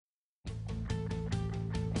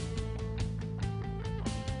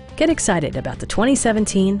Get excited about the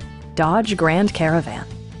 2017 Dodge Grand Caravan.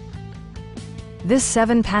 This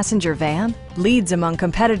 7-passenger van leads among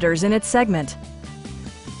competitors in its segment.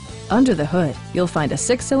 Under the hood, you'll find a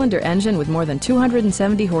 6-cylinder engine with more than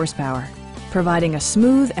 270 horsepower, providing a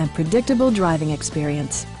smooth and predictable driving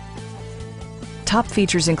experience. Top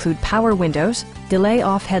features include power windows,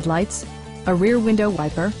 delay-off headlights, a rear window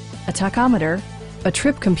wiper, a tachometer, a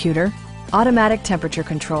trip computer, automatic temperature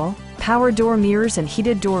control, power door mirrors and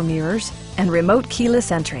heated door mirrors, and remote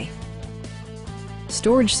keyless entry.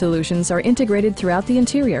 Storage solutions are integrated throughout the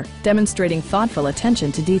interior, demonstrating thoughtful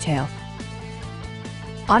attention to detail.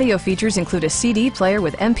 Audio features include a CD player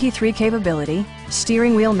with MP3 capability,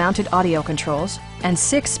 steering wheel mounted audio controls, and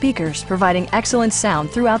 6 speakers providing excellent sound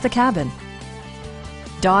throughout the cabin.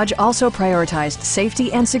 Dodge also prioritized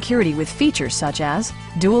safety and security with features such as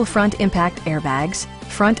dual front impact airbags,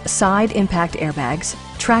 front side impact airbags,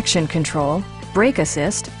 traction control, brake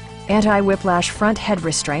assist, anti-whiplash front head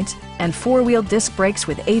restraints, and 4-wheel disc brakes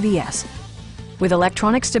with ABS. With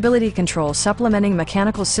electronic stability control supplementing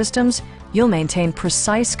mechanical systems, you'll maintain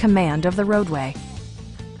precise command of the roadway.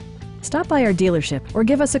 Stop by our dealership or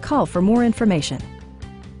give us a call for more information.